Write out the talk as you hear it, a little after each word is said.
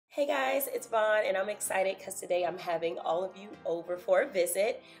Hey guys, it's Vaughn and I'm excited because today I'm having all of you over for a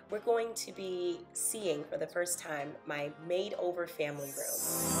visit. We're going to be seeing for the first time my made-over family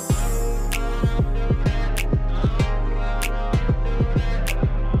room.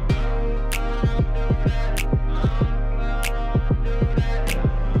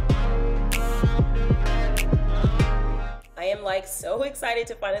 I am so excited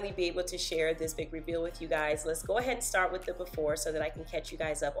to finally be able to share this big reveal with you guys. Let's go ahead and start with the before so that I can catch you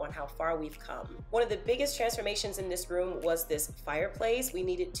guys up on how far we've come. One of the biggest transformations in this room was this fireplace. We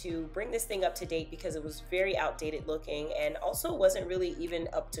needed to bring this thing up to date because it was very outdated looking and also wasn't really even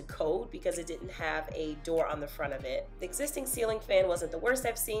up to code because it didn't have a door on the front of it. The existing ceiling fan wasn't the worst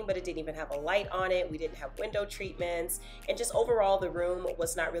I've seen, but it didn't even have a light on it. We didn't have window treatments, and just overall the room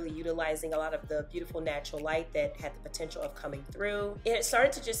was not really utilizing a lot of the beautiful natural light that had the potential of coming through. It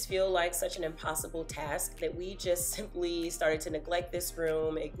started to just feel like such an impossible task that we just simply started to neglect this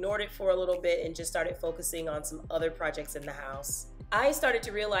room, ignored it for a little bit, and just started focusing on some other projects in the house. I started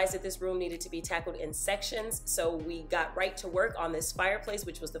to realize that this room needed to be tackled in sections, so we got right to work on this fireplace,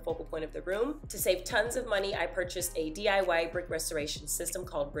 which was the focal point of the room. To save tons of money, I purchased a DIY brick restoration system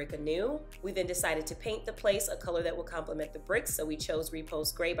called Brick Anew. We then decided to paint the place a color that would complement the bricks, so we chose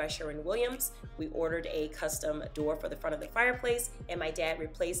Repost Gray by Sherwin-Williams. We ordered a custom door for the front of the fireplace, and my dad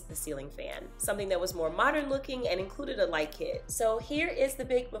replaced the ceiling fan, something that was more modern looking and included a light kit. So here is the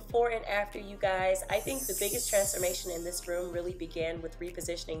big before and after, you guys. I think the biggest transformation in this room really began with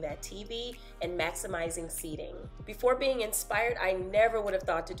repositioning that TV and maximizing seating. Before being inspired, I never would have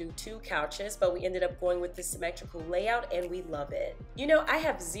thought to do 2 couches, but we ended up going with this symmetrical layout and we love it. You know, I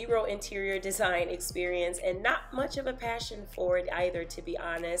have zero interior design experience and not much of a passion for it either, to be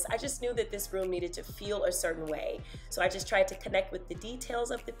honest. I just knew that this room needed to feel a certain way, so I just tried to connect with the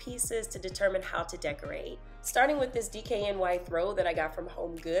details of the pieces to determine how to decorate. Starting with this DKNY throw that I got from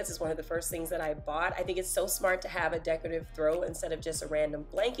Home Goods is one of the first things that I bought. I think it's so smart to have a decorative throw instead of just a random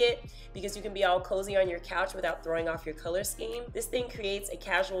blanket because you can be all cozy on your couch without throwing off your color scheme. This thing creates a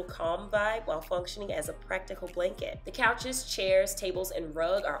casual, calm vibe while functioning as a practical blanket. The couches, chairs, tables, and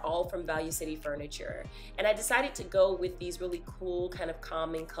rug are all from Value City Furniture. And I decided to go with these really cool, kind of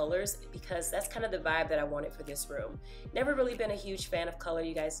calming colors because that's kind of the vibe that I wanted for this room. Never really been a huge fan of color,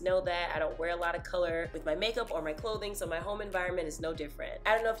 you guys know that. I don't wear a lot of color with my makeup or my clothing, so my home environment is no different.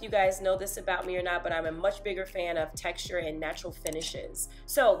 I don't know if you guys know this about me or not, but I'm a much bigger fan of texture and natural finishes.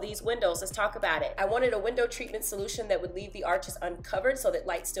 So these windows, let's talk about it. I wanted a window treatment solution that would leave the arches uncovered so that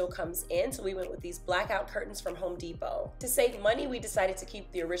light still comes in, so we went with these blackout curtains from Home Depot. To save money, we decided to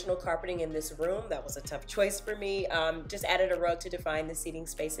keep the original carpeting in this room. That was a tough choice for me. Just added a rug to define the seating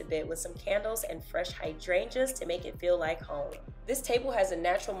space a bit with some candles and fresh hydrangeas to make it feel like home. This table has a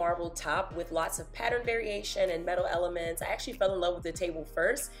natural marble top with lots of pattern variation and metal elements. I actually fell in love with the table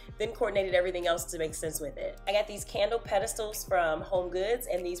first, then coordinated everything else to make sense with it. I got these candle pedestals from Home Goods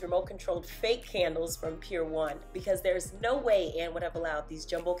and these remote controlled fake candles from Pier 1 because there's no way Anne would have allowed these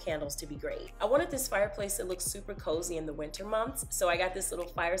jumbo candles to be great. I wanted this fireplace to look super cozy in the winter months, so I got this little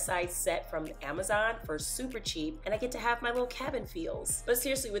fireside set from Amazon for super cheap, and I get to have my little cabin feels. But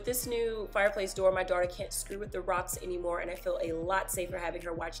seriously, with this new fireplace door, my daughter can't screw with the rocks anymore, and I feel a lot safer having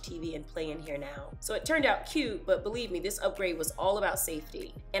her watch TV and play in here now. So it turned out cute, but believe me, this upgrade was all about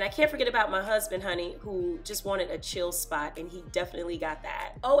safety. And I can't forget about my husband, honey, who just wanted a chill spot, and he definitely got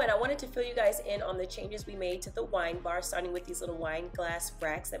that. Oh, and I wanted to fill you guys in on the changes we made to the wine bar, starting with these little wine glass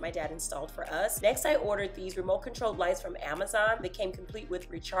racks that my dad installed for us. Next, I ordered these remote controlled lights from Amazon. They came complete with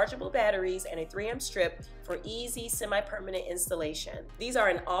rechargeable batteries and a 3M strip for easy semi-permanent installation. These are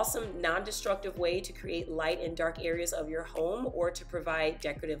an awesome non-destructive way to create light in dark areas of your home or to provide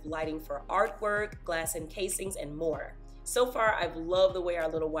decorative lighting for artwork, glass encasings, and more. So far, I've loved the way our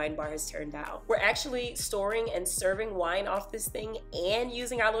little wine bar has turned out. We're actually storing and serving wine off this thing and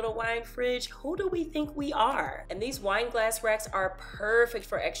using our little wine fridge. Who do we think we are? And these wine glass racks are perfect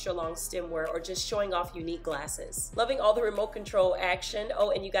for extra long stemware or just showing off unique glasses. Loving all the remote control action. Oh,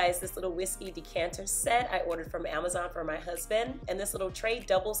 and you guys, this little whiskey decanter set I ordered from Amazon for my husband. And this little tray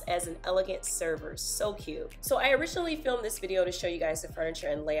doubles as an elegant server. So cute. So I originally filmed this video to show you guys the furniture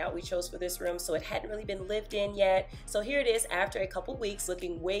and layout we chose for this room, so it hadn't really been lived in yet. So here it is after a couple weeks,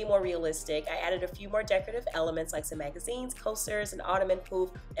 looking way more realistic. I added a few more decorative elements like some magazines, coasters, an ottoman poof,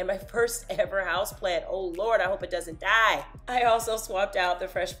 and my first ever houseplant. Oh Lord, I hope it doesn't die. I also swapped out the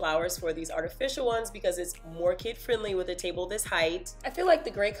fresh flowers for these artificial ones because it's more kid-friendly with a table this height. I feel like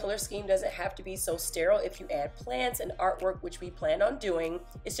the gray color scheme doesn't have to be so sterile if you add plants and artwork, which we plan on doing.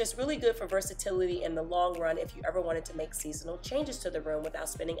 It's just really good for versatility in the long run if you ever wanted to make seasonal changes to the room without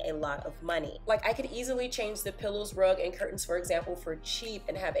spending a lot of money. Like I could easily change the pillows, rug, and curtains, for example, for cheap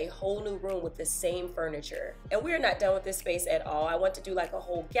and have a whole new room with the same furniture. And we're not done with this space at all. I want to do like a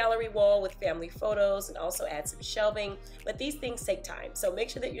whole gallery wall with family photos and also add some shelving, but these things take time. So make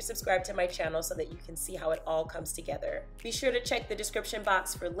sure that you're subscribed to my channel so that you can see how it all comes together. Be sure to check the description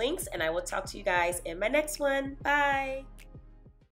box for links, and I will talk to you guys in my next one. Bye.